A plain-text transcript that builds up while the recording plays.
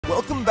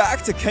Welcome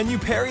back to Can You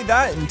Parry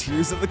That in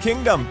Tears of the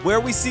Kingdom, where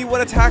we see what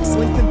attacks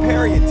Link can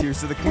parry in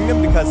Tears of the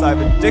Kingdom because I have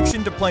an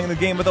addiction to playing the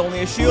game with only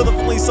a shield. If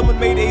only someone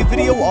made a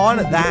video on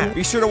that.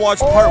 Be sure to watch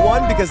part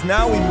 1 because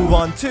now we move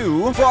on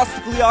to Frost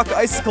Gleeok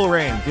Icicle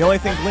Rain. The only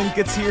thing Link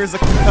gets here is a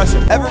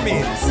concussion. Ever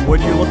means.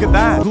 Would you look at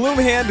that? Gloom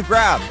Hand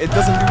Grab. It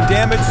doesn't do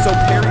damage, so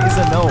parry is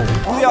a no.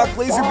 Gleeok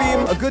Laser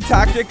Beam, a good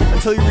tactic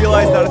until you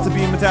realize that it's a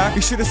beam attack.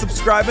 Be sure to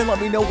subscribe and let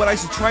me know what I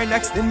should try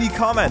next in the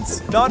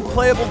comments.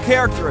 Non-playable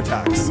character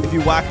attacks. If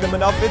you whack them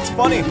enough, it's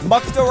funny.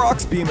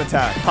 Muktarok's beam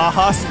attack.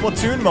 Haha,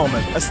 Splatoon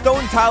moment. A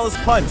Stone Talus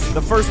punch.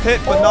 The first hit,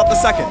 but not the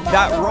second.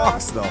 That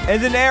rocks though.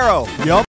 And an arrow. Yup.